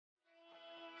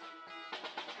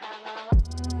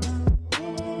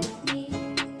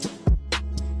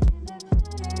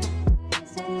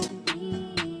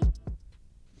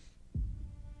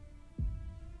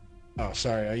Oh,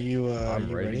 sorry. Are you? I'm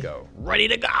you ready to go. Ready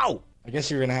to go! I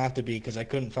guess you're gonna have to be because I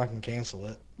couldn't fucking cancel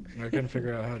it. I couldn't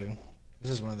figure out how to.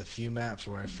 This is one of the few maps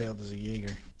where I failed as a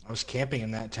Jaeger. I was camping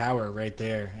in that tower right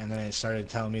there, and then it started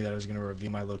telling me that I was gonna review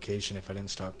my location if I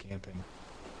didn't stop camping.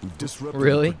 We've disrupted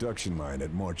Really? the production line at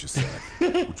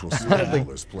Marchesat, which will slow all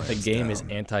his plans The game is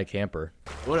down. anti-camper.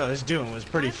 What I was doing was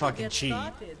pretty fucking cheap.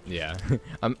 Yeah.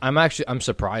 I'm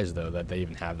surprised though that they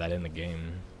even have that in the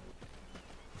game.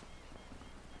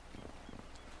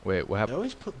 Wait, what They happened?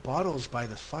 always put bottles by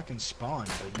the fucking spawn,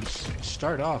 but you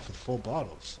start off with full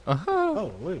bottles. Uh-huh.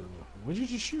 Oh, wait. What did you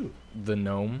just shoot? The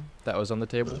gnome that was on the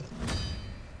table.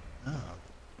 Oh.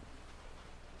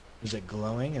 Is it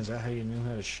glowing? Is that how you knew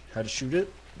how to shoot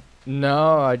it?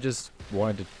 No, I just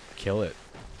wanted to kill it.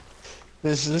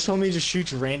 This homie just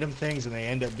shoots random things and they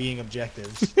end up being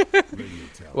objectives.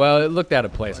 Well, it looked out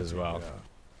of place as well.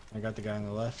 I got the guy on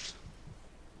the left.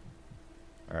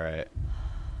 All right.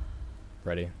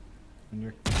 Ready? And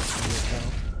your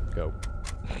Go.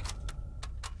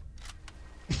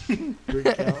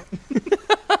 count.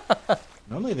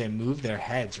 Normally they move their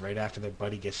heads right after their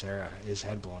buddy gets his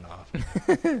head blown off.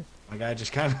 My guy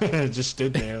just kind of just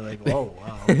stood there like, whoa,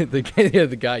 wow.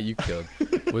 the guy you killed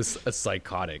was a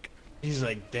psychotic. He's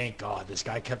like, thank God, this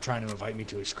guy kept trying to invite me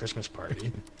to his Christmas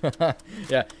party.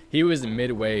 Yeah, he was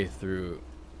midway through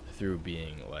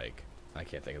being like, I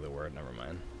can't think of the word. Never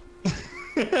mind.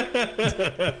 I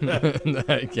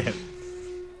can't.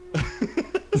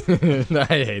 I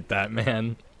hate that,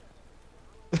 man.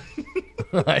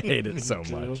 I hate it so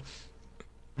much.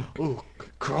 Ooh,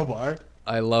 crowbar.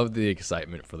 I love the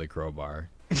excitement for the crowbar.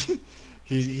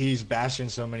 He's bashing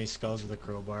so many skulls with a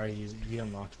crowbar. He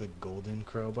unlocked the golden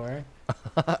crowbar.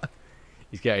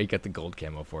 He got the gold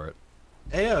camo for it.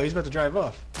 Hey yo, he's about to drive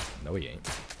off. No, he ain't.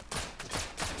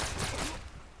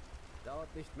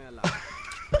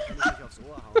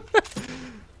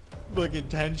 Fucking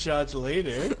 10 shots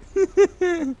later.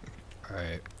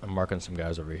 Alright, I'm marking some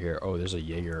guys over here. Oh, there's a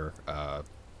Jaeger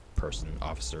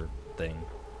officer thing.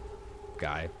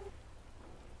 Guy.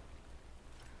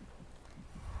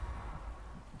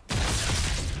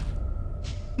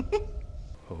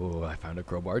 Oh, I found a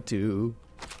crowbar too.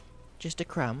 Just a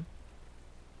crumb.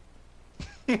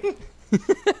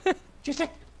 just a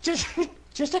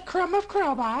crumb of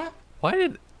crowbar. Why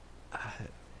did...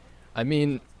 I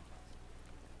mean...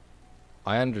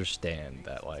 I understand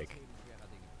that, like...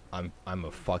 I'm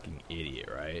a fucking idiot,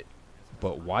 right?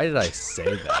 But why did I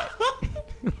say that?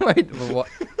 Wait, what?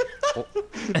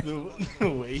 The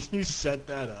way you set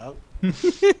that up.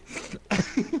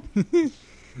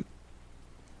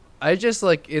 I just,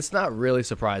 like, it's not really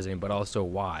surprising, but also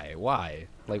why? Why?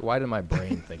 Like, why did my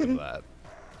brain think of that?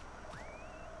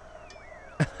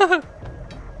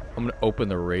 I'm gonna open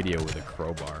the radio with a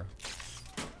crowbar.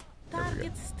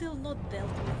 Target still not dealt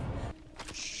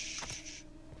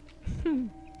with.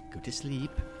 Go to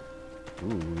sleep.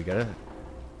 Ooh, we got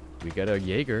a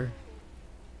Jaeger.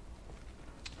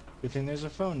 Good thing there's a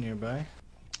phone nearby.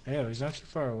 Hey, he's not too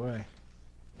far away.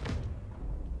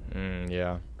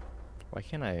 Yeah. Why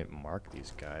can't I mark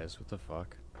these guys? What the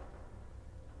fuck?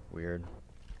 Weird.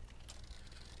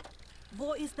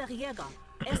 Wo ist der Jäger?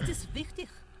 Es ist wichtig.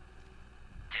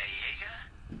 Der Jäger?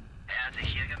 Hat sich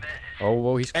hier gemeldet. Oh,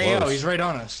 whoa, he's close. Hey, yo, he's right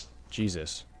on us.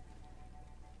 Jesus.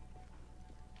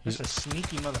 He's a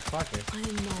sneaky motherfucker. I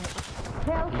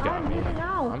know. He got me.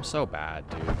 I'm so bad,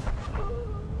 dude.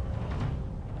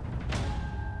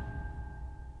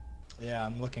 Yeah,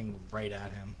 I'm looking right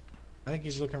at him. I think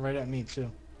he's looking right at me,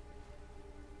 too.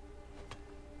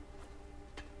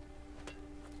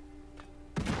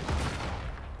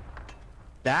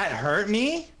 That hurt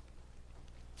me?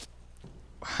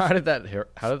 How did that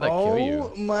kill you?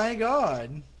 Oh my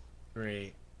god.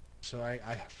 Great. So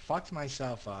I fucked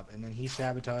myself up, and then he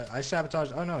sabotaged. I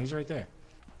sabotaged. Oh no, he's right there.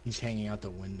 He's hanging out the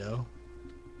window.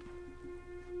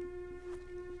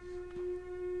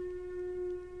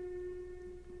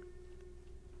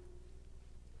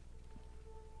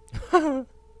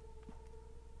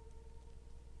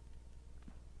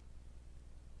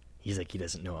 He's like, he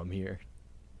doesn't know I'm here.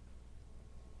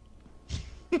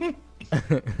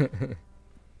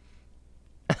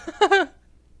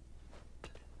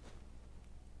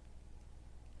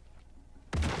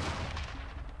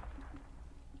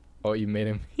 Oh, you made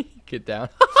him get down.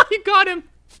 You got him.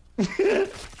 I'm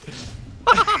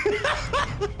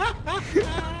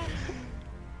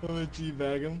gonna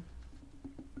teabag him.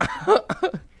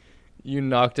 You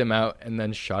knocked him out and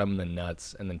then shot him in the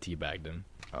nuts and then teabagged him.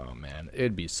 Oh man,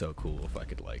 it'd be so cool if I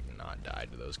could like not die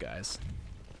to those guys.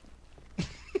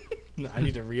 I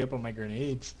need to re-up on my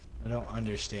grenades. I don't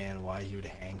understand why he would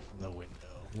hang from the window.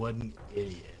 What an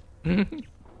idiot. Dude,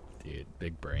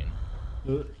 big brain.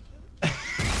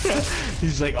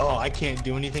 He's like, oh, I can't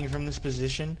do anything from this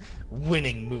position.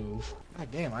 Winning move. God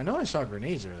damn, I know I saw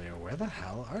grenades earlier. Where the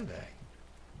hell are they?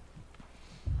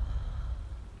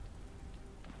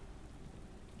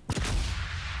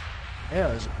 Yeah,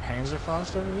 there's a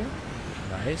Panzerfaust over here.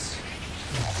 Nice.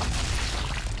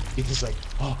 He's just like,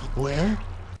 oh, where?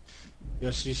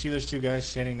 Yo, so you see those two guys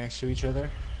standing next to each other?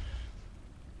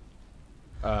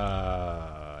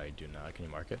 I do not. Can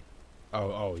you mark it?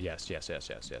 Oh, yes.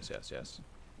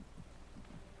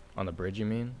 On the bridge, you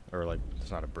mean? Or like,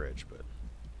 it's not a bridge, but...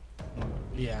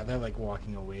 Yeah, they're like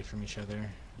walking away from each other.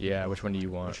 Yeah, which one do you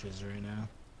want? Bushes right now.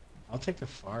 I'll take the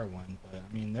far one, but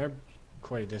I mean, they're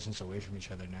quite a distance away from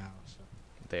each other now, so...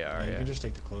 They are, You yeah. can just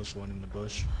take the close one in the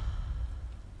bush.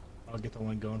 I'll get the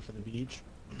one going for the beach.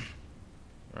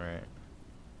 Alright.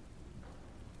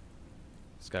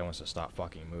 This guy wants to stop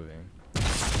fucking moving.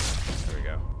 There we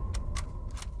go.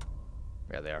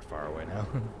 Yeah, they are far away now.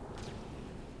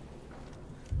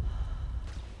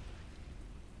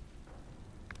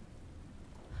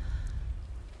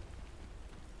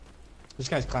 This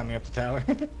guy's climbing up the tower.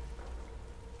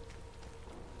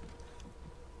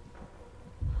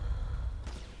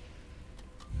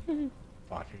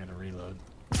 Fuck, I gotta reload.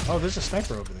 Oh, there's a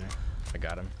sniper over there. I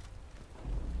got him.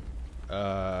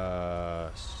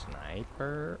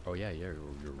 Sniper? Oh, yeah, you're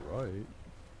right.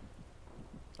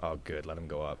 Oh, good. Let him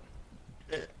go up.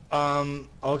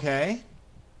 Okay.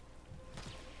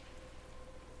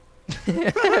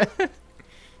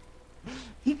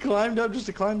 He climbed up just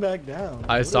to climb back down.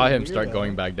 I What saw a him start weirdo.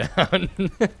 going back down.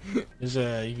 There's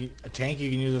a tank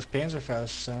you can use with Panzerfaust,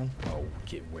 son. Oh,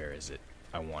 where is it?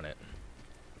 I want it.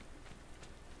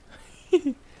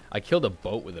 I killed a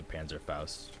boat with a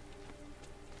Panzerfaust.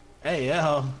 Hey,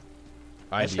 yo.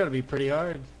 I That's gotta be pretty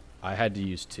hard. I had to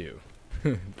use 2,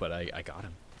 but I got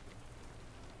him.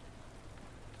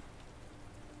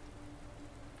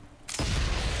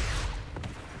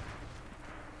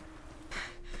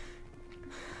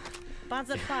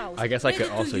 Panzerfaust. I guess I could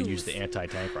ready to also use use. the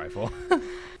anti-tank rifle.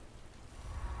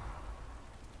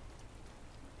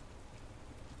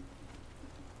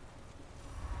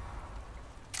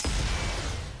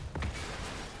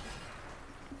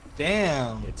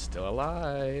 Damn. It's still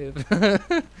alive.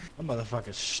 That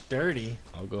motherfucker's sturdy.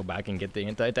 I'll go back and get the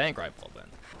anti-tank rifle then.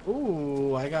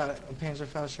 Ooh, I got a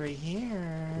Panzerfaust right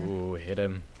here. Ooh, hit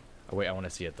him. Oh, wait, I want to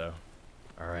see it though.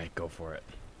 Alright, go for it.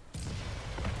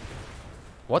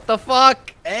 What the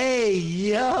fuck? Hey,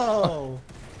 yo.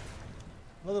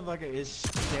 Motherfucker is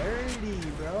sturdy,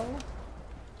 bro.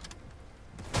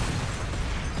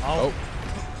 Oh,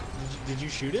 Did you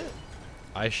shoot it?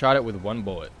 I shot it with 1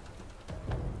 bullet.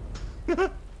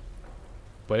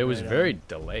 But it was Right on. very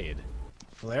delayed.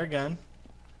 Flare gun.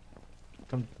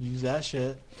 Come use that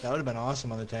shit. That would have been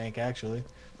awesome on the tank, actually.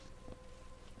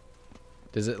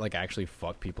 Does it like actually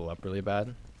fuck people up really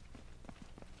bad?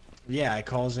 Yeah, it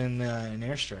calls in an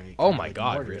airstrike. Oh or, my like,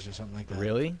 God, mortars or something like that.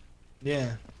 Really?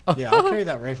 Yeah. Yeah, I'll carry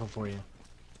that rifle for you.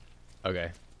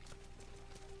 Okay.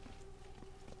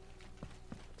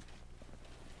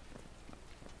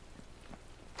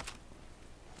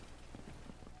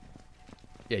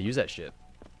 Yeah, use that shit.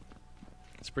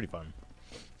 It's pretty fun.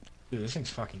 Dude, this thing's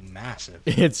fucking massive.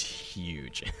 It's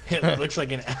huge. It looks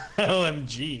like an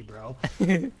LMG, bro.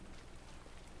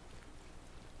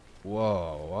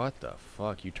 Whoa, what the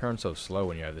fuck? You turn so slow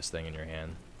when you have this thing in your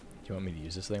hand. Do you want me to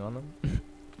use this thing on them?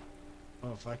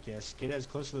 Oh, fuck yes. Get as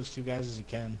close to those two guys as you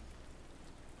can.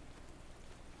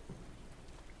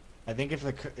 I think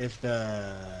if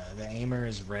the aimer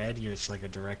is red, it's like a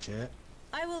direct hit.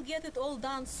 I will get it all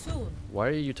done soon. Why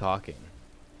are you talking?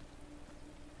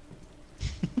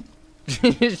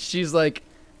 She's like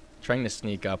trying to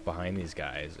sneak up behind these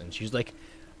guys, and she's like,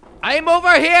 I'm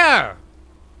over here!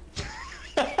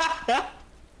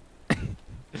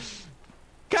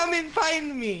 Come and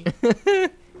find me!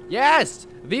 Yes!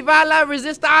 Viva la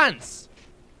resistance!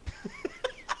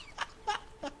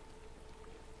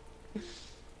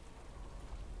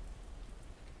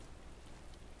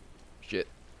 Shit.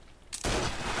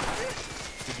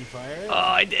 Did you fire it? Oh,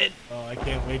 I did. Oh, I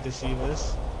can't wait to see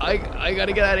this. I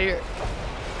gotta get out of here.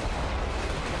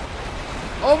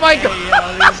 Oh my god!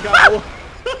 Hey, they just got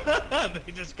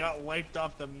they just got wiped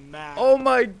off the map. Oh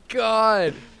my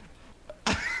god!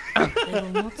 They will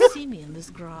not see me in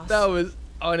this grass. That was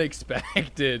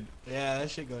unexpected. Yeah, that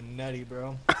shit go nutty,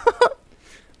 bro.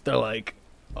 They're like,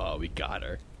 oh, we got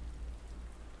her.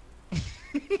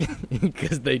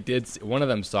 Because they did. One of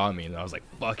them saw me, and I was like,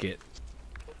 fuck it.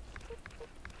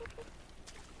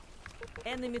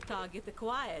 Enemy target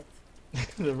acquired.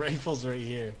 The rifle's right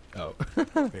here. Oh.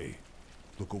 Hey,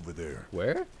 Look over there.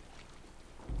 Where?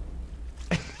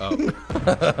 Oh.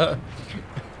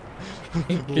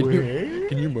 Where?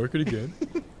 Can you mark it again?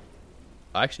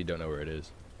 I actually don't know where it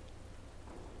is.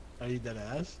 Are you dead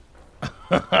ass?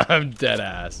 I'm dead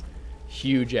ass.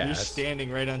 Huge You're ass.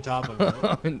 standing right on top of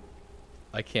it.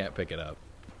 I can't pick it up.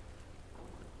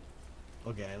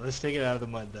 Okay, let's take it out of the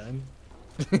mud then.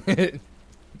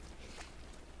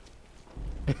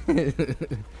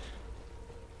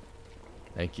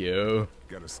 Thank you.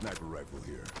 Got a sniper rifle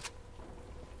here.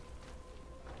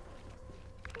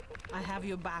 I have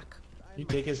your back. You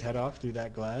take his head off through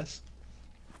that glass.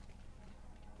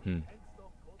 Oh,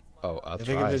 I'll I think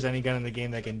if try. there's any gun in the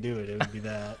game that can do it, it would be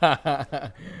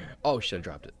that. Oh, should have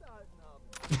dropped it.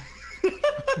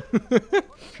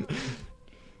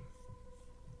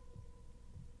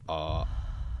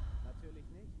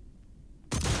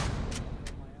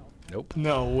 Nope.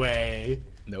 No way.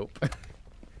 Nope.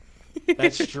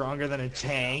 That's stronger than a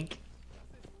tank.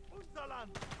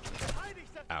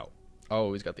 Ow.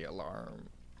 Oh, he's got the alarm.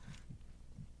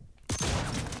 I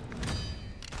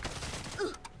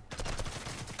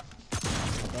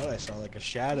thought I saw like a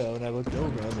shadow and I looked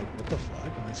over. I was like, what the fuck?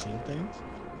 Am I seeing things?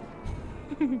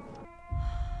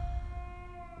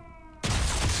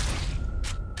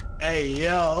 Hey,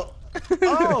 yo.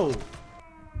 Oh!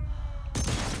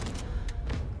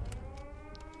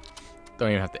 Don't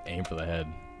even have to aim for the head.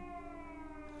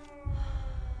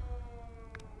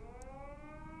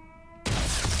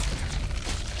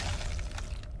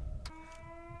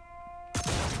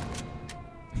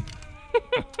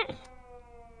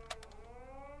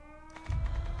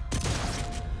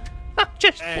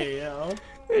 Hey, yo.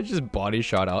 It just body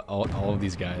shot out all of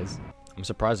these guys. I'm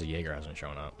surprised the Jaeger hasn't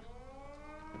shown up.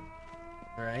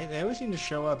 Alright, they always seem to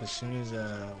show up as soon as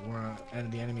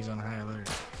and the enemy's on high alert.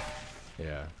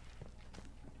 Yeah.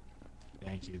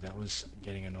 Thank you, that was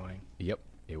getting annoying. Yep,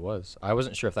 it was. I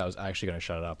wasn't sure if that was actually going to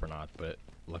shut it up or not, but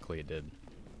luckily it did.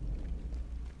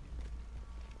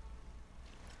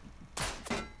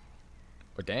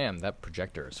 Oh, damn, that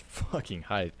projector is fucking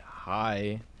high.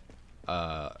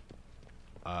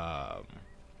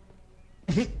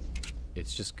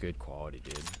 It's just good quality,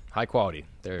 dude. High quality.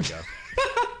 There you go.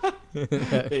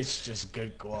 It's just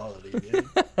good quality, dude.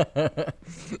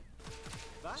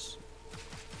 What?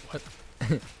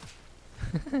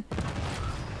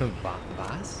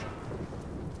 Was?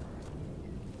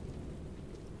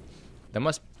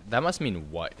 That must mean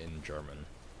what in German?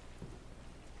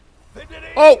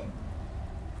 Oh!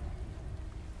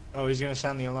 Oh, he's gonna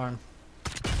sound the alarm.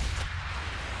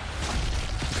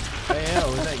 Hey, yo,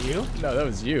 was that you? No, that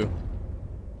was you.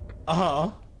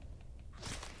 Uh-huh.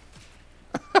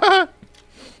 I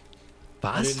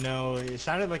Was? didn't know. It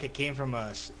sounded like it came from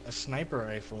a sniper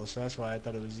rifle, so that's why I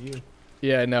thought it was you.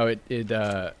 Yeah, no, it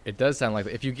does sound like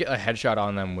if you get a headshot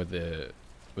on them with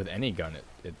any gun,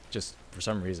 it just for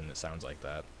some reason it sounds like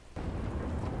that.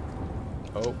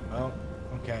 Oh, Oh,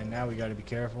 okay. Now we gotta be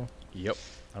careful. yep.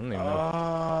 I don't even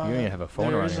know. You don't even have a phone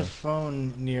There around is here. a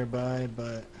phone nearby,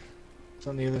 but it's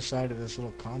on the other side of this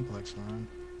little complex we're on.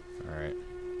 All right,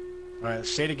 All right,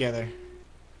 stay together.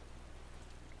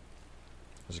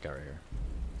 there's a guy right here.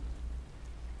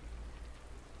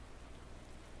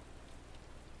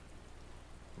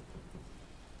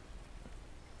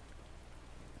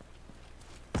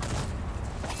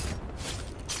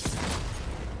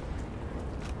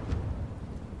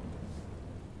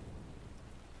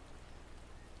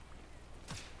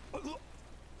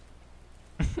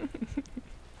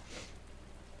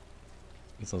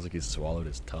 It sounds like he swallowed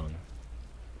his tongue.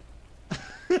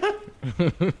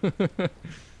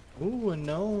 Ooh,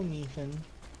 no, Ethan.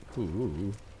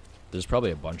 Ooh. There's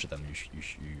probably a bunch of them you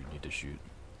need to shoot.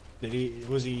 Did he?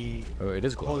 Was he Oh, it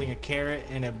is glowing. holding a carrot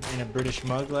in a British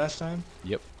mug last time?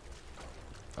 Yep.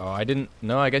 Oh, I didn't.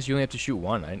 No, I guess you only have to shoot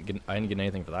one. I didn't get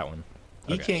anything for that one.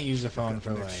 He Okay. can't use the phone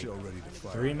for Next like shell ready to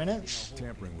fire. 3 minutes.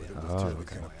 Tampering with it Oh, will tear the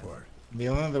okay. gun apart. The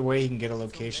only other way he can get a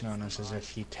location on us is if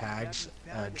he tags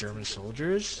German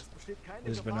soldiers with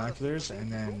his binoculars, and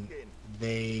then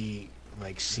they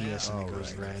like see us and it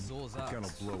goes red. The gun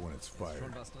will blow when it's fired.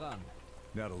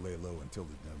 Now to lay low until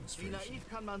the Wie demonstration. naiv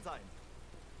kann man sein?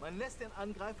 Man lässt den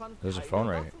Angreifern There's a keine phone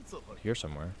right Waffen zurück. here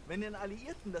somewhere. Wenn den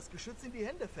Alliierten das Geschütz in die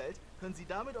Hände fällt, können sie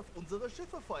damit auf unsere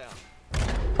Schiffe feuern.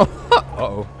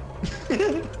 Uh-oh.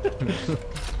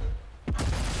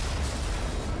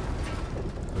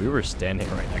 We were standing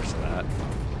right next to that.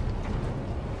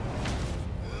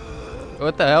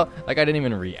 What the hell? Like, I didn't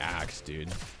even react,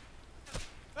 dude.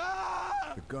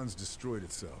 The gun's destroyed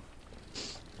itself.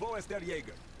 Der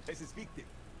Jäger? Hat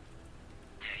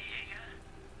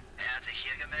sich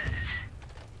hier gemeldet.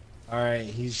 All right,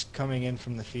 he's coming in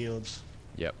from the fields.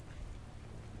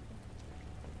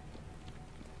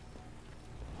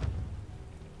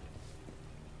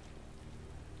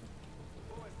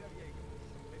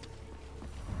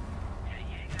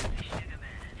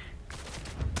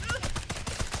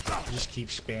 just keep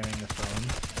spamming the phone.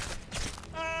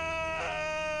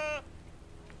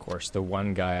 Of course, the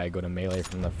one guy I go to melee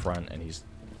from the front, and he's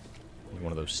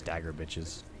one of those stagger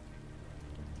bitches.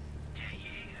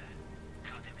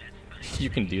 You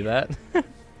can do that?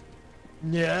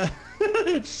 Yeah,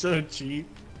 it's so cheap.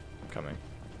 Coming.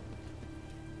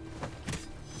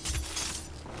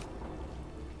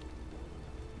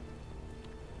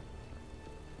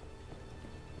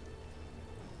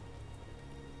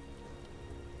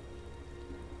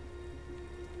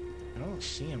 I don't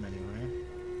see him anywhere.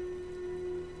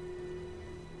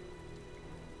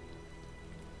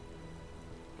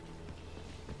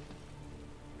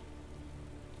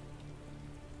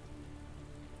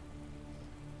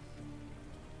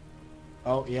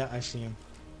 Oh, yeah, I see him.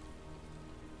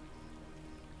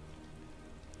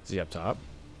 Is he up top?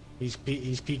 He's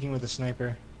peeking with a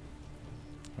sniper.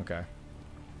 Okay.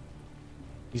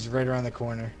 He's right around the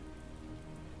corner.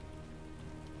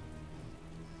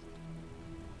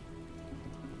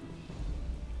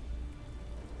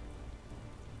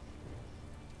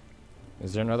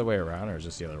 Is there another way around, or is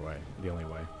this the other way? The only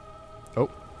way? Oh.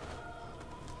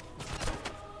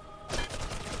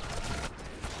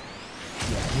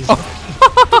 Yeah,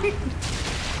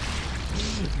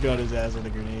 he's got his ass with a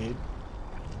grenade.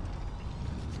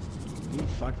 He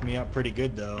fucked me up pretty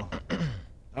good, though.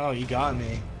 Oh, you got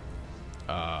me.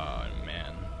 Oh,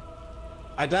 man.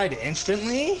 I died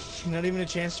instantly? Not even a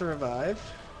chance to revive?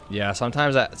 Yeah,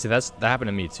 sometimes that happened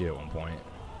to me too at one point.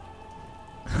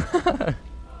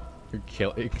 You're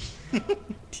killing,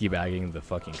 teabagging the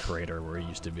fucking crater where he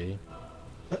used to be.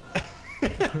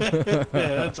 Yeah,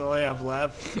 that's all I have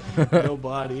left. No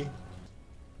body.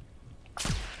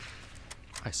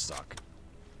 I suck.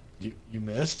 You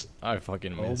missed? I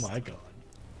fucking missed. Oh my god.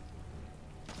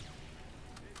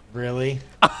 Really?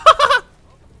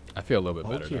 I feel a little bit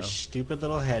Hold better your now. stupid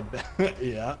little head back.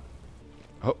 Yeah.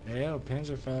 Oh. Hey, yo,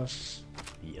 Panzerfaust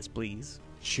Yes, please.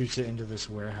 shoots it into this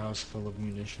warehouse full of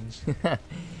munitions.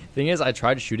 Thing is, I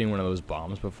tried shooting one of those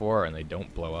bombs before, and they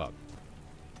don't blow up.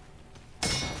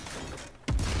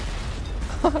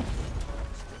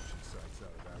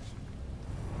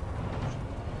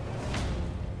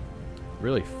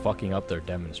 Really fucking up their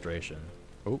demonstration.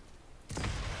 Oh.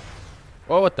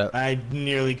 Oh, what the? I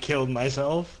nearly killed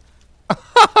myself.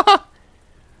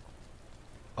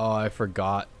 Oh, I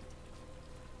forgot.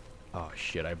 Oh,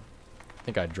 shit. I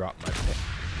think I dropped my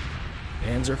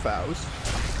Panzerfaust.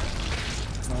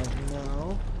 Oh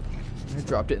no. I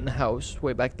dropped it in the house,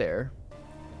 way back there.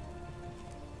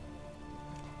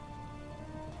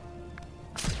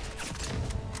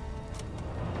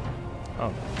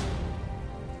 Oh.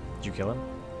 Did you kill him?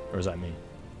 Or was that me?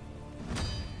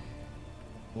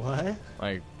 What?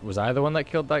 Like, was I the one that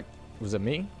killed that? Was it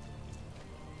me?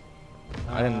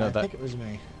 I didn't know that. I think it was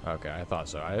me. Okay, I thought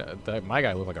so. My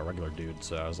guy looked like a regular dude,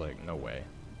 so I was like, no way.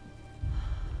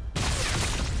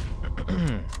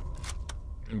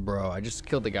 Bro, I just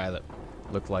killed the guy that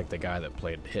looked like the guy that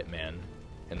played Hitman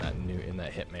in that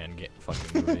Hitman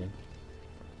fucking movie.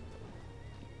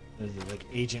 Is it like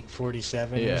Agent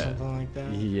 47 or Yeah. something like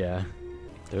that? Yeah.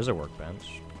 There's a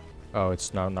workbench. Oh,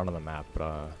 it's not on the map,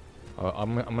 but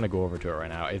I'm gonna go over to it right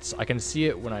now. I can see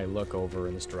it when I look over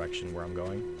in this direction where I'm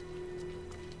going.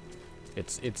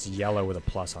 It's yellow with a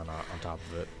plus on top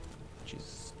of it.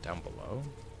 Jeez, down below.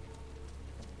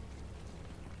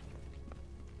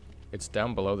 It's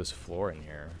down below this floor in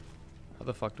here. How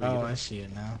the fuck do we Oh, get I it? see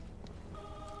it now.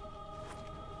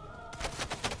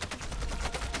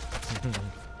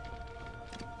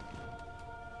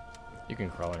 You can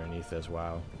crawl underneath this.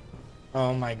 Wow.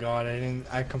 Oh my god,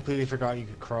 I completely forgot you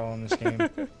could crawl in this game.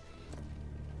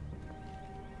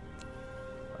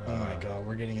 Oh my god,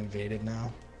 we're getting invaded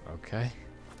now. Okay.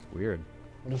 Weird.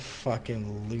 What a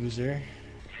fucking loser.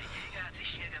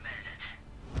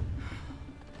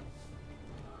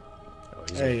 Oh,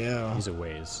 Hey, yo. he's a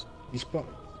ways.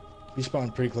 We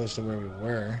spawned pretty close to where we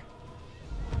were.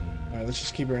 Alright, let's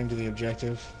just keep running to the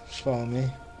objective. Just follow me.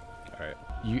 All right.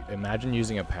 You imagine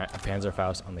using a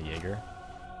Panzerfaust on the Jaeger.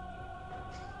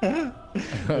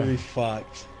 That'd be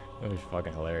fucked. That was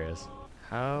fucking hilarious.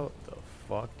 How the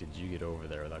fuck did you get over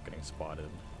there without getting spotted?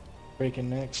 Breaking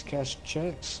necks, cash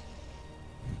checks.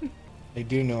 They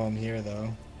do know I'm here,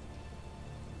 though.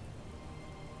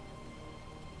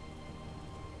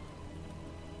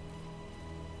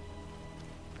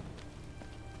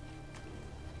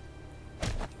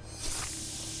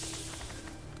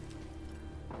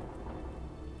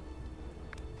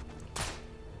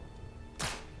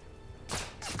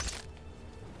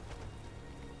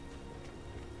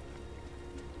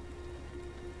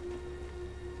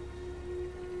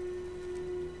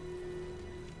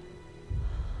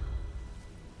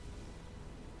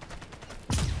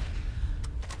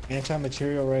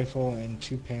 Anti-material rifle and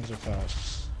 2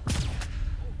 Panzerfausts.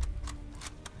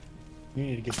 You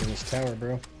need to get to this tower,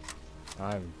 bro.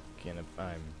 I'm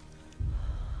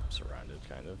surrounded,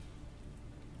 kind of.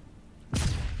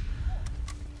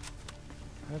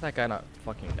 How did that guy not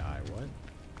fucking die? What?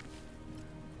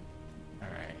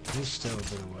 Alright, he's still a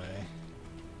bit away.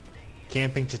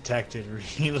 Camping detected.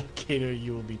 Relocator,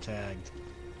 you will be tagged.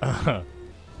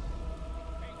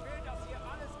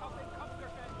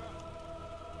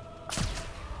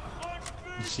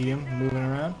 You see him moving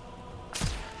around?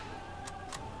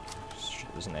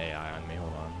 Shit, there's an AI on me.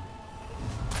 Hold on.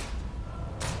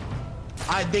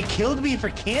 They killed me for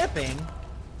camping?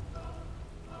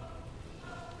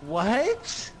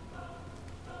 What?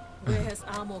 Where has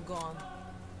ammo gone?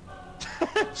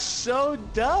 So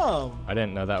dumb. I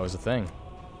didn't know that was a thing.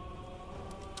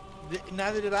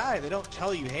 Neither did I. They don't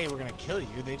tell you, hey, we're gonna kill you.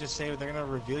 They just say they're gonna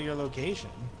reveal your location.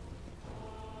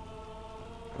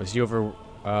 Was he over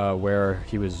where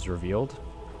he was revealed?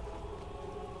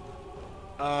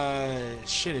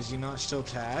 Shit, is he not still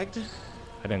tagged?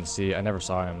 I didn't see. I never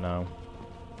saw him. No.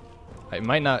 I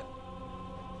might not.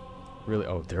 Really?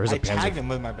 Oh, there is a I tagged Panzer. him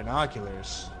with my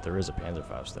binoculars. There is a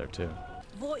Panzerfaust there too.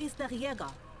 Wo ist der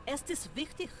Jäger? Es ist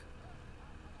wichtig.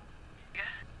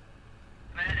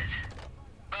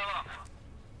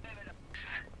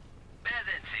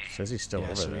 Says he's still Yeah,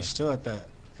 over so there. he's still at that.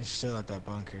 He's still at that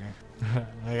bunker.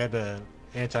 I got the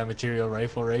anti-material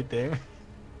rifle right there.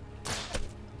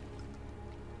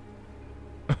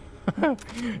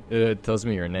 It tells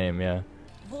me your name. Yeah.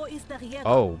 Wo ist der Jäger?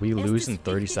 Oh, we Es lose in ist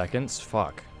 30 wichtig. seconds?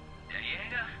 Fuck.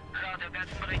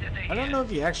 I don't know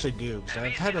if you actually do, because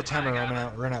I've had the timer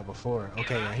run out before.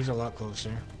 Okay, yeah, he's a lot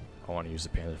closer. I want to use the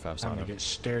Panzerfaust Time on to him. get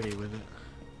sturdy with it.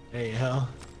 Hey, hell.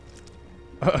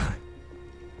 Do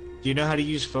you know how to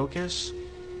use focus?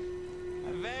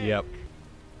 Yep.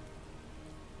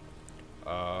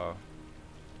 Alright,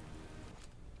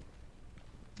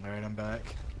 I'm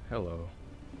back. Hello.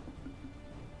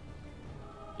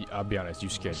 I'll be honest, you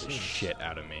scared the shit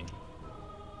out of me.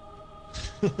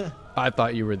 I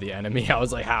thought you were the enemy. I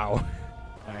was like, how?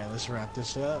 Alright, let's wrap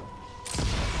this up.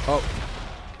 Oh.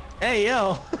 Hey,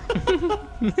 yo!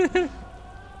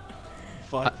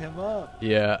 Fuck him up.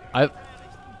 Yeah, I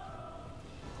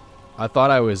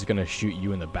thought I was gonna shoot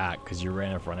you in the back because you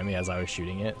ran in front of me as I was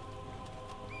shooting it.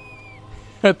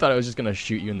 I thought I was just gonna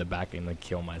shoot you in the back and then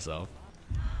kill myself.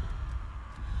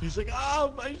 He's like,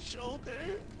 oh, my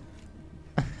shoulder!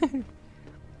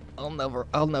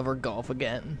 I'll never golf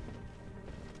again.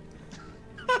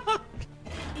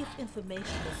 If information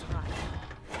is right,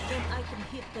 then I can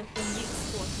hit them in this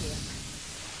spot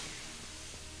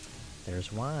here.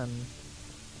 There's one.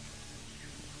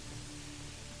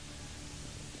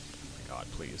 Oh my God,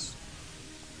 please.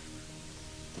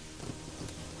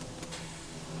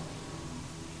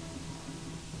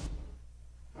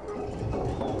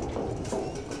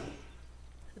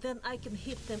 Then I can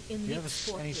hit them in Do you have this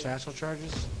spot any here. satchel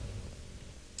charges?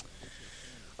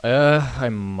 I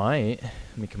might.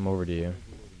 Let me come over to you.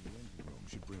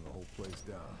 Should bring the whole place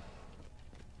down.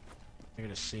 I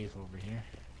got a safe over here.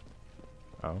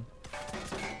 Oh.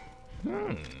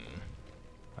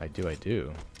 I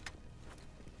do.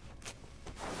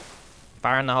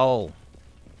 Fire in the hole.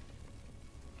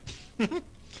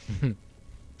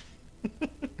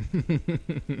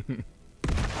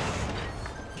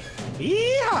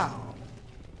 Yeah!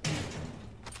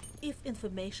 If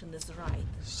information is right,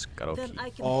 Scuttle then key. I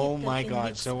can Oh hit them my in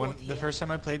god, this so when spot the here. first time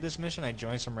I played this mission, I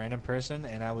joined some random person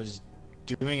and I was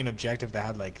doing an objective that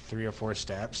had like 3 or 4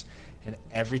 steps, and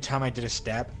every time I did a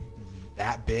step,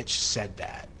 that bitch said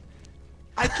that.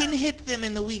 I can hit them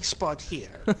in the weak spot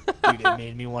here. Dude, it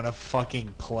made me want to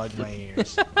fucking plug my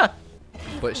ears.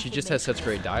 But she just has such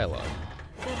great dialogue.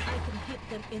 Then I can hit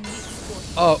them in this spot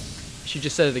here. Oh, she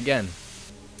just said it again.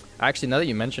 Actually, now that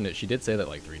you mention it, she did say that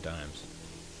like 3 times.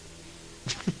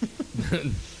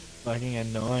 Fucking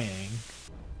annoying.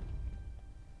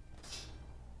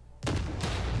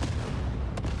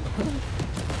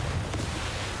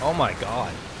 Oh my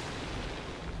God.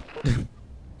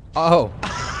 Oh.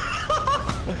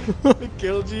 It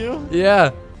killed you?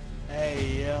 Yeah.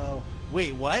 Hey, yo.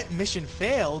 Wait, what? Mission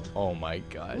failed? Oh my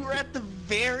God. We were at the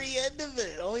very end of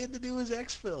it. All we had to do was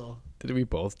exfil. Did we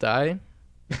both die?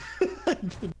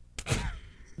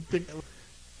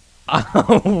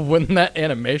 When that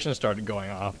animation started going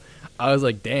off, I was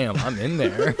like, damn, I'm in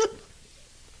there.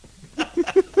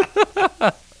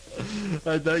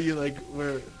 I thought you like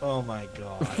were. Oh my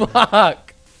god.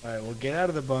 Fuck. Alright, well get out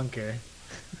of the bunker.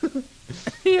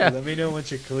 Yeah. Let me know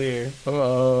once you're clear.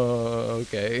 Oh,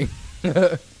 okay.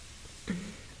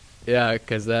 Yeah,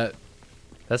 because that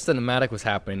That cinematic was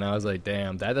happening. And I was like,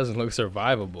 damn, that doesn't look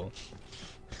survivable.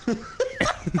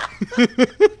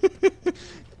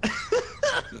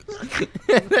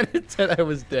 And then it said I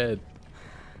was dead.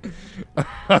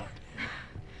 Fire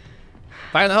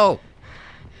in the hole.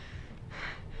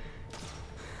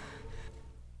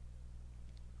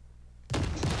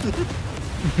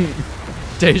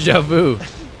 Deja vu.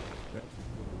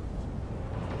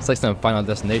 It's like some Final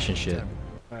Destination shit.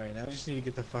 Alright, now we just need to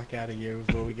get the fuck out of here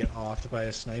before we get offed by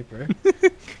a sniper.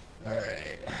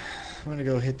 Alright. I'm gonna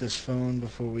go hit this phone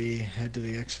before we head to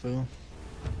the expo.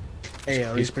 Hey,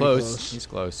 He's pretty close. He's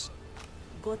close.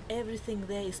 Got everything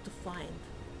there is to find.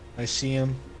 I see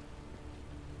him.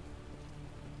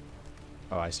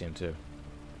 Oh, I see him too.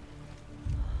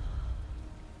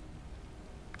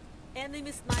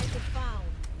 Enemy sniper found.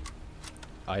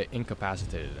 I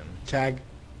incapacitated him. Tag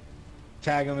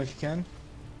him if you can.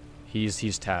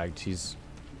 He's tagged. He's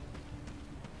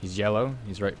yellow.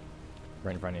 He's right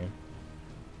in front of you.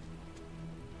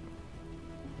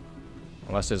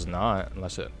 Unless it's not.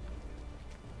 Unless it.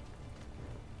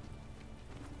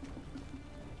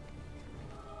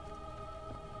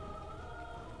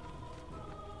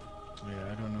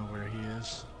 Yeah, I don't know where he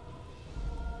is.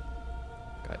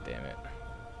 God damn it.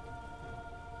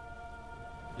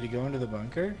 Did he go into the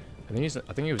bunker? I think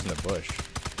he was in the bush.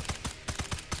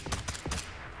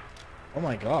 Oh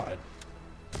my god.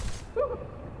 Oh,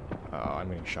 I'm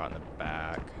getting shot in the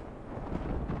back.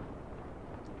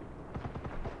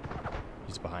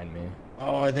 He's behind me.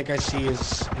 Oh, I think I see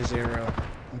his arrow.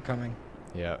 I'm coming.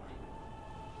 Yeah.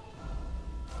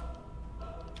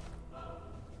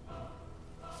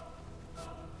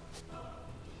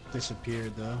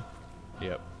 Disappeared though.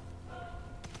 Yep.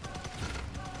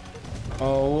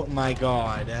 Oh my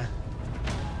god.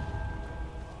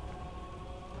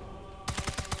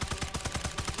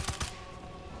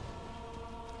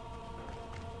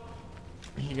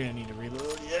 You're gonna need to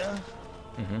reload, yeah?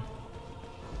 Mm-hmm.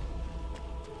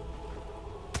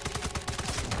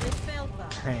 They failed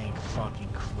that. Thank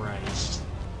fucking Christ.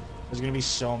 I was gonna be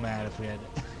so mad if we had...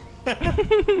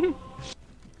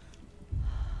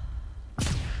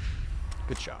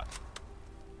 Good shot.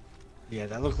 Yeah,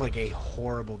 that looked like a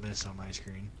horrible miss on my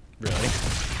screen. Really?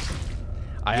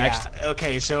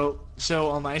 Okay, so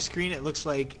on my screen it looks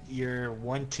like you're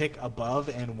one tick above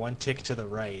and one tick to the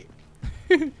right.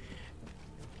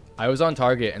 I was on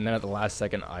target, and then at the last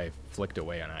second, I flicked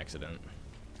away on accident.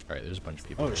 All right, there's a bunch of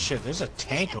people. Oh shit, there's a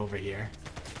tank over here.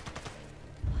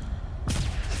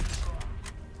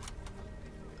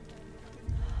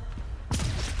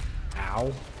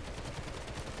 Ow.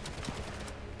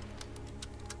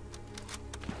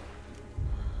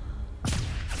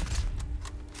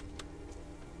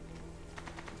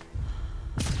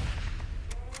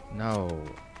 No.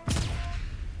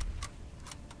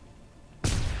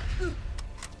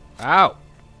 Ow!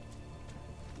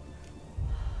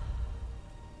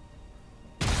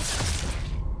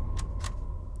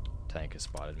 Tank has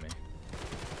spotted me.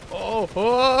 Oh!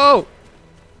 Oh!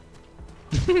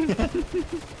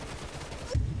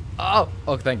 Oh!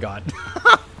 Oh, thank God.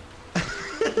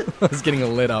 I was getting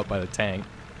lit up by the tank.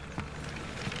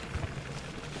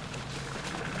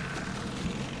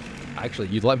 Actually,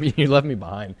 you left me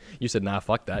behind. You said, nah,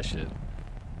 fuck that shit.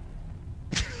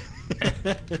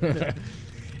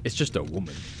 It's just a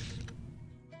woman.